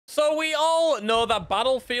So we all know that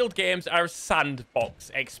Battlefield games are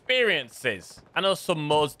sandbox experiences. I know some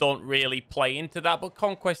modes don't really play into that, but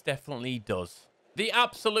Conquest definitely does. The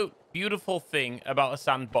absolute beautiful thing about a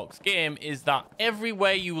sandbox game is that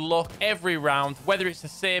everywhere you look, every round, whether it's the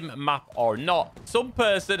same map or not, some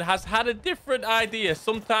person has had a different idea.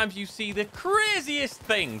 Sometimes you see the craziest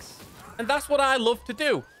things. And that's what I love to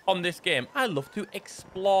do on this game. I love to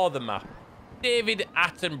explore the map. David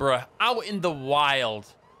Attenborough out in the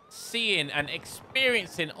wild, seeing and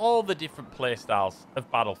experiencing all the different playstyles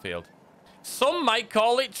of Battlefield. Some might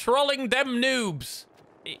call it trolling them noobs.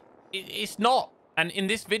 It's not. And in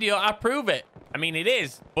this video, I prove it. I mean, it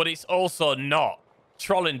is, but it's also not.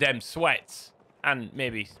 Trolling them sweats. And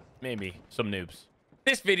maybe some noobs.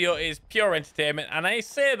 This video is pure entertainment, and I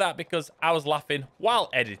say that because I was laughing while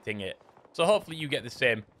editing it. So hopefully you get the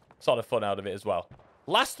same sort of fun out of it as well.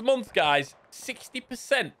 Last month, guys,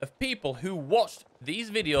 60% of people who watched these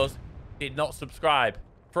videos did not subscribe.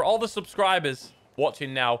 For all the subscribers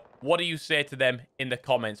watching now, what do you say to them in the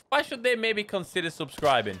comments? Why should they maybe consider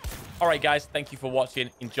subscribing? All right, guys, thank you for watching.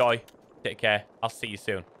 Enjoy. Take care. I'll see you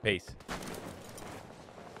soon. Peace.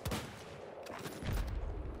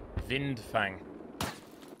 Vindfang.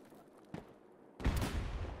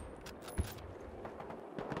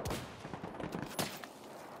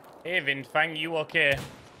 Hey, Vindfang, you okay?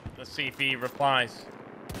 Let's see if he replies.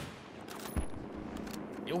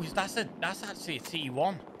 Oh, that's actually a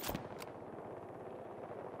T1.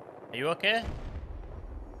 Are you okay?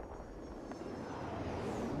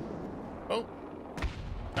 Oh,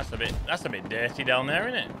 that's a bit dirty down there,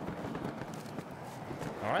 isn't it?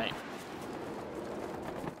 All right.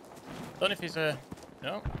 Don't know if he's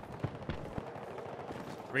no.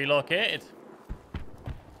 Relocated.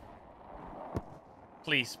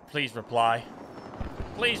 Please reply.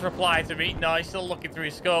 Please reply to me. No, he's still looking through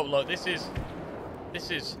his scope. Look, this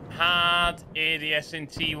is hard ADS in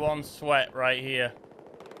T1 sweat right here.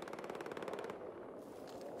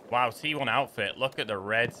 Wow, T1 outfit. Look at the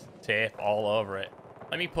red tape all over it.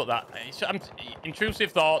 Let me put that.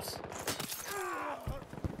 Intrusive thoughts.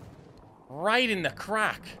 Right in the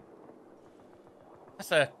crack.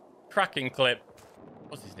 That's a cracking clip.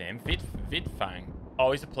 What's his name? Vidfang.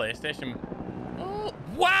 Oh, he's a PlayStation. Oh,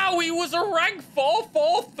 wow, he was a rank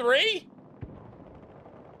 443?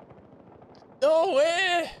 No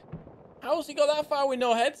way. How's he got that far with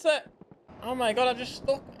no headset? Oh my god, I just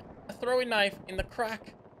stuck a throwing knife in the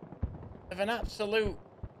crack of an absolute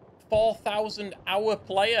 4,000 hour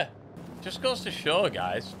player. Just goes to show,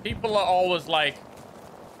 guys. People are always like,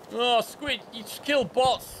 oh, SQUiD, you just kill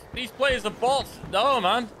bots. These players are bots. No,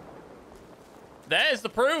 man. There's the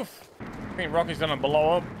proof. I think Rocky's gonna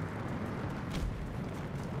blow up.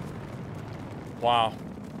 Wow.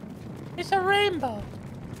 It's a rainbow.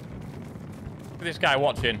 Look at this guy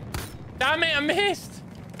watching. Damn it, I missed.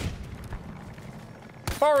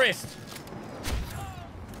 Forest.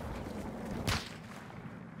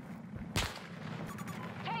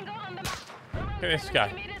 Look at this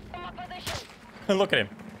guy. Look at him.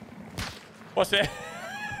 What's it?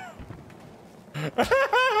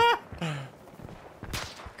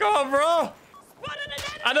 Come on, bro.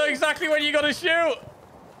 I know exactly when you gotta shoot.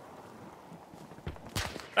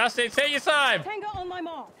 That's it. Take your time. Tango on my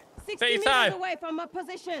mark. 60 Take your meters time. away from my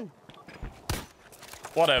position.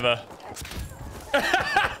 Whatever.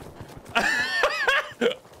 I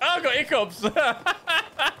got hiccups. Oh,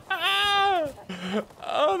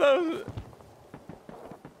 that was...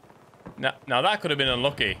 Now that could have been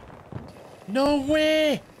unlucky. No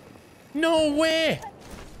way. No way.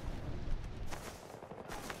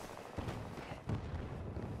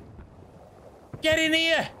 Get in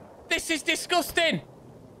here. This is disgusting.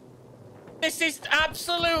 This is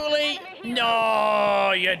absolutely...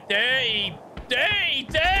 No, you dirty, dirty,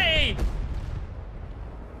 dirty.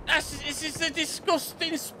 This is a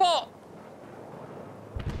disgusting spot.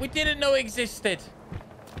 We didn't know existed.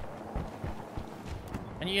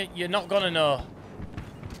 And you're not gonna know.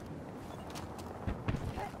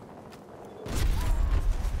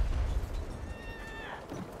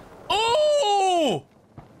 Oh!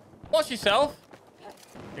 Watch yourself. I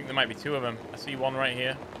think there might be two of them. I see one right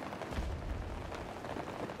here.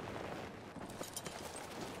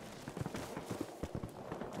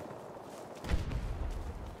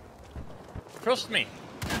 Trust me.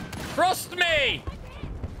 Trust me!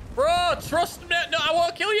 Bro, trust me. No, I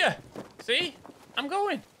won't kill you. See? I'm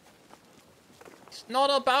going. It's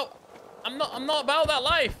not about... I'm not about that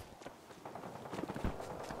life.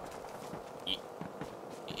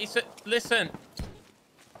 It's a... Listen.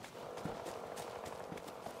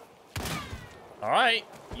 All right.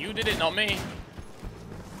 You did it, not me.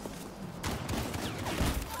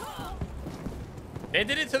 They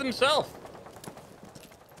did it to themselves.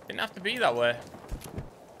 Didn't have to be that way.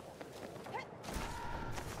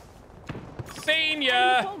 Seen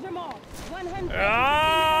ya! Soldier mark. 100.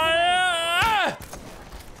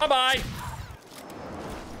 Bye-bye.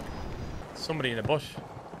 Somebody in the bush.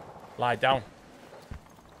 Lie down.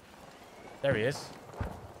 There he is.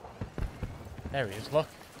 There he is, look.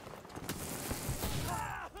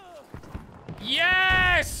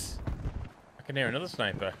 Yes! I can hear another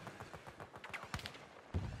sniper.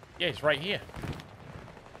 Yeah, he's right here.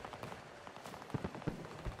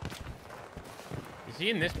 Is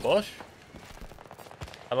he in this bush?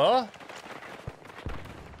 Hello?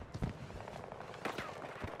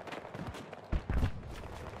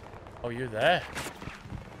 Oh, you're there.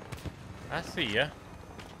 I see you.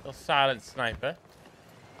 Little silent sniper.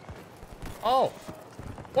 Oh.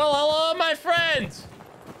 Well, hello, my friend.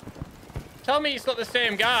 Tell me it's not the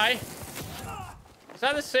same guy. Is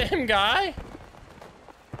that the same guy?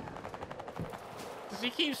 Does he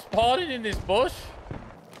keep spawning in this bush?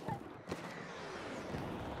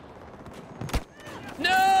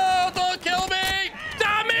 No, don't kill me!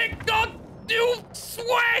 Damn it! God, you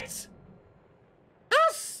sweat!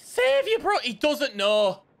 I'll save you, bro. He doesn't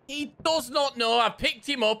know. He does not know. I picked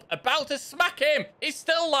him up, about to smack him. He's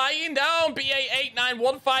still lying down.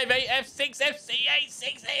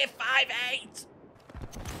 B889158F6FC86A58.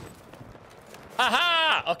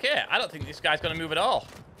 Aha! Okay, I don't think this guy's going to move at all.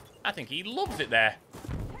 I think he loves it there.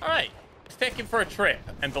 All right, let's take him for a trip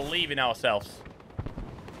and believe in ourselves.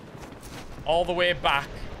 All the way back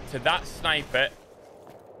to that sniper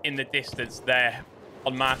in the distance there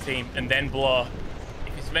on my team, and then blow.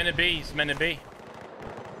 If it's meant to be, it's meant to be.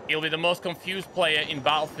 He'll be the most confused player in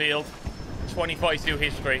Battlefield 2042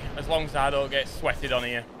 history, as long as I don't get sweated on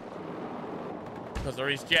here. Because there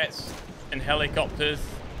is jets and helicopters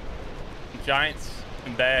and giants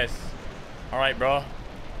and bears. All right, bro.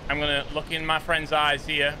 I'm going to look in my friend's eyes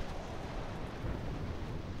here.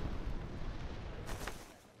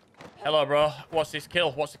 Hello, bro. What's this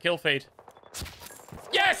kill? What's the kill feed?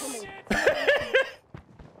 Yes!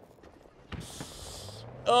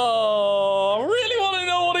 Oh, I really want to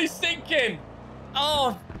know what he's thinking.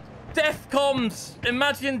 Oh, death comes.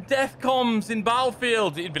 Imagine death comes in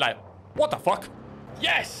Battlefield. He'd be like, what the fuck?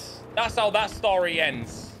 Yes! That's how that story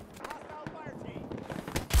ends.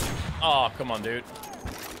 Oh, come on, dude.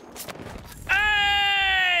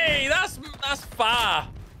 Hey! That's far.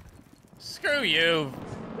 Screw you,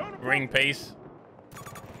 ring piece.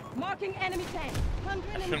 Marking enemy tank. I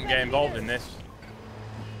shouldn't get involved in this.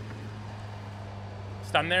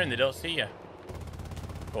 Stand there and they don't see you.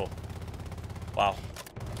 Cool. Wow.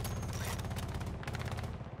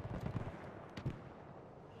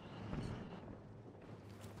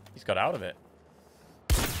 He's got out of it.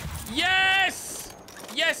 Yes!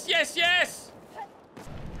 Yes, yes, yes!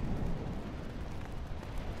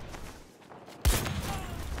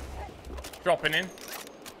 Dropping in.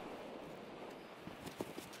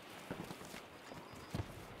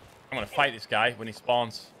 I'm gonna fight this guy when he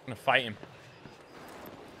spawns. I'm gonna fight him.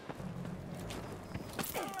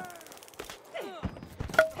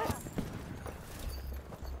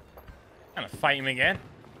 I'm gonna fight him again.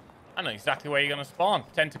 I know exactly where you're gonna spawn.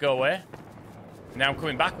 Pretend to go away. Now I'm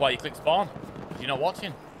coming back while you click spawn. You're not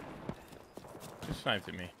watching. Just sniped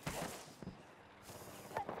at me.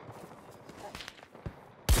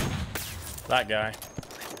 That guy.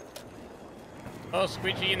 Oh,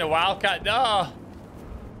 Squidgy in the Wildcat. No!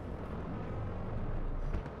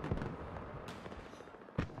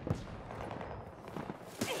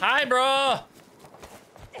 Hi, bro!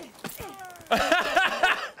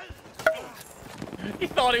 He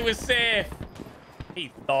thought it was safe.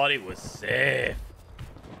 He thought it was safe.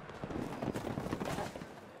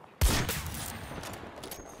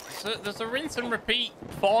 So there's a rinse and repeat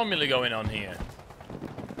formula going on here.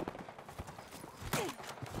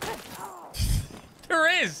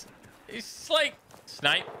 There is. It's like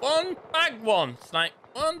snipe one, bag one. Snipe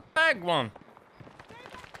one, bag one.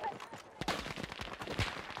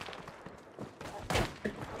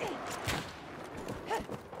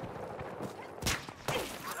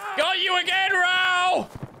 Got you again, Ro!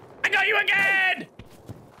 I got you again!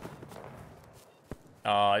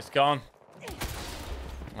 Oh, it's gone.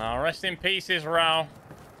 Oh, rest in pieces, Ro.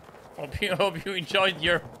 Hope you enjoyed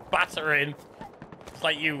your battering. It's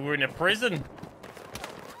like you were in a prison.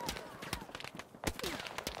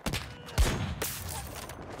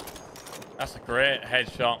 That's a great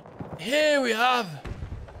headshot. Here we have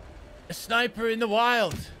a sniper in the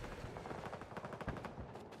wild.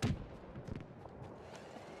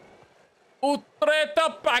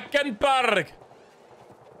 Utreta Packenberg.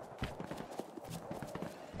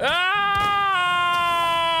 Ah!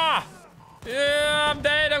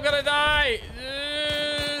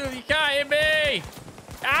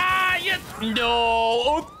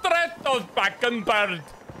 no! Utrecht of Backenberg!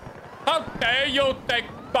 How dare you take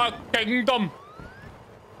the kingdom?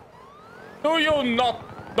 Do you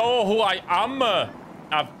not know who I am?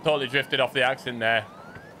 I've totally drifted off the accent there.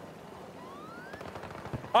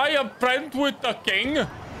 I am friends with the king.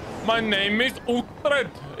 My name is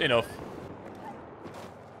Utrecht. Enough.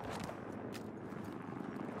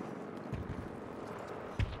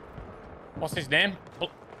 What's his name?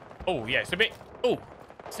 Oh, yeah, it's a bit... Oh,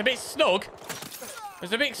 it's a bit snug. It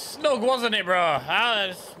was a bit snug, wasn't it, bro?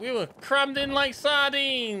 We were crammed in like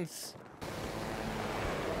sardines.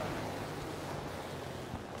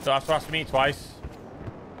 So have to ask me twice.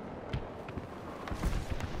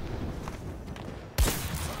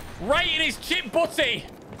 Right in his chip butty.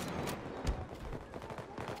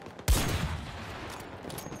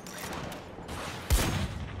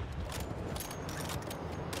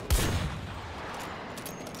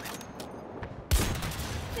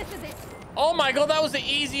 This is it. Oh my god, that was the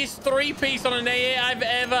easiest three-piece on an A8 I've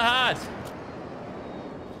ever had.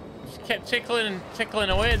 Just kept tickling and tickling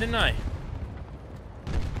away, didn't I?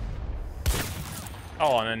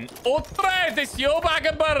 Oh, and then... Utrecht, it's your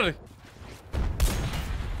Baggerberg!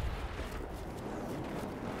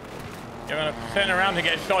 You're gonna turn around and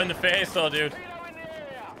get shot in the face, though, dude.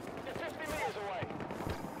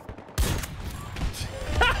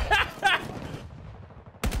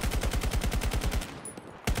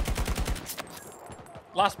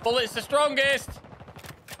 Last bullet's the strongest.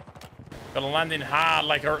 Gonna land in hard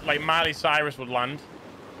like Miley Cyrus would land.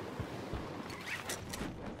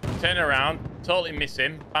 Turn around, totally miss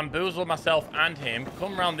him, bamboozle myself and him,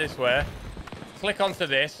 come around this way, click onto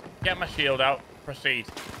this, get my shield out, proceed.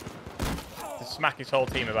 To smack his whole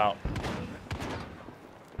team about.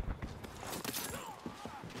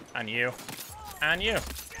 And you. And you.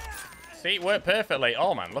 See, it worked perfectly.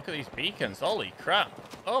 Oh man, look at these beacons. Holy crap.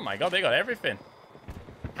 Oh my god, they got everything.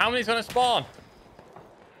 How many's gonna spawn?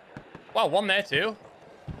 Wow, one there too.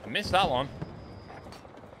 I missed that one.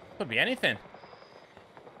 Could be anything.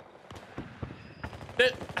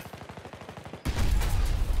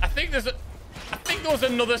 I think there was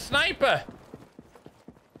another sniper.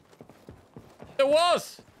 There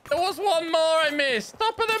was one more I missed.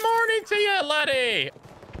 Top of the morning to you, laddie.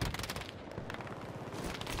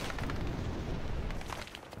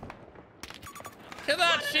 Look at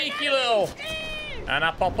that cheeky little. And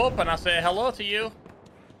I pop up and I say hello to you.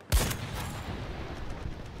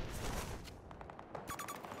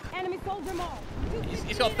 Enemy soldier mark.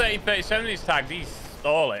 He's got 30-37 in his tags. He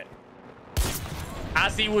stole it.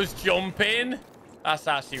 As he was jumping. That's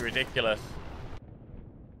actually ridiculous.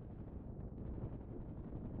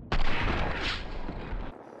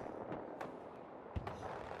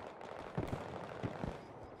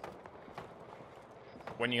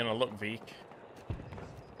 When are you gonna look, Veek?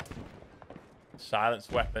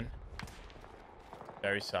 Silenced weapon.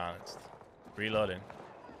 Very silenced. Reloading.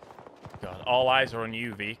 God, all eyes are on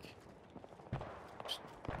you, Veek. Just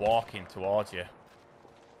walking towards you.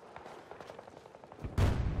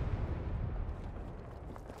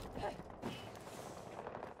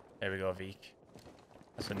 There we go, Veek.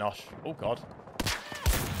 That's a nosh. Oh god.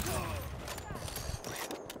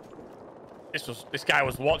 This guy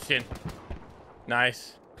was watching.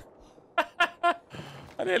 Nice.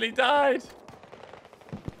 I nearly died.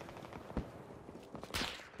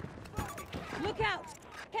 Look out!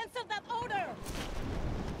 Cancel that order!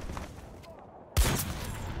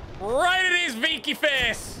 Right in his Veeky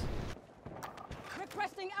face!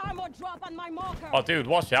 Requesting armor drop on my marker. Oh, dude,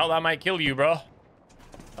 watch out. That might kill you, bro.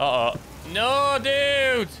 Uh-oh. No,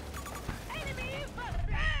 dude!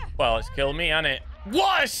 Well, it's killed me, hasn't it?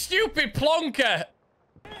 What a stupid plonker!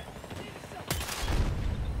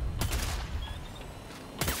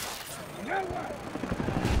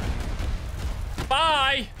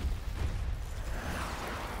 Bye!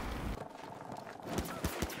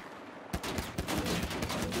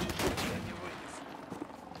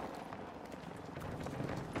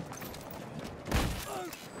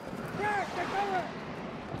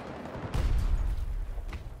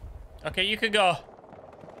 Okay, you can go.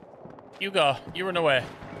 You go. You run away.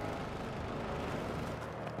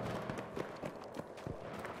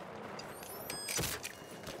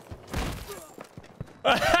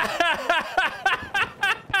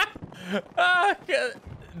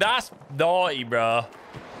 That's naughty, bro.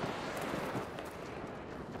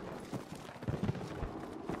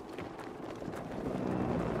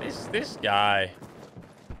 This guy.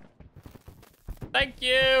 Thank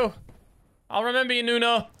you. I'll remember you,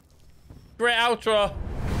 Nuno. Great outro.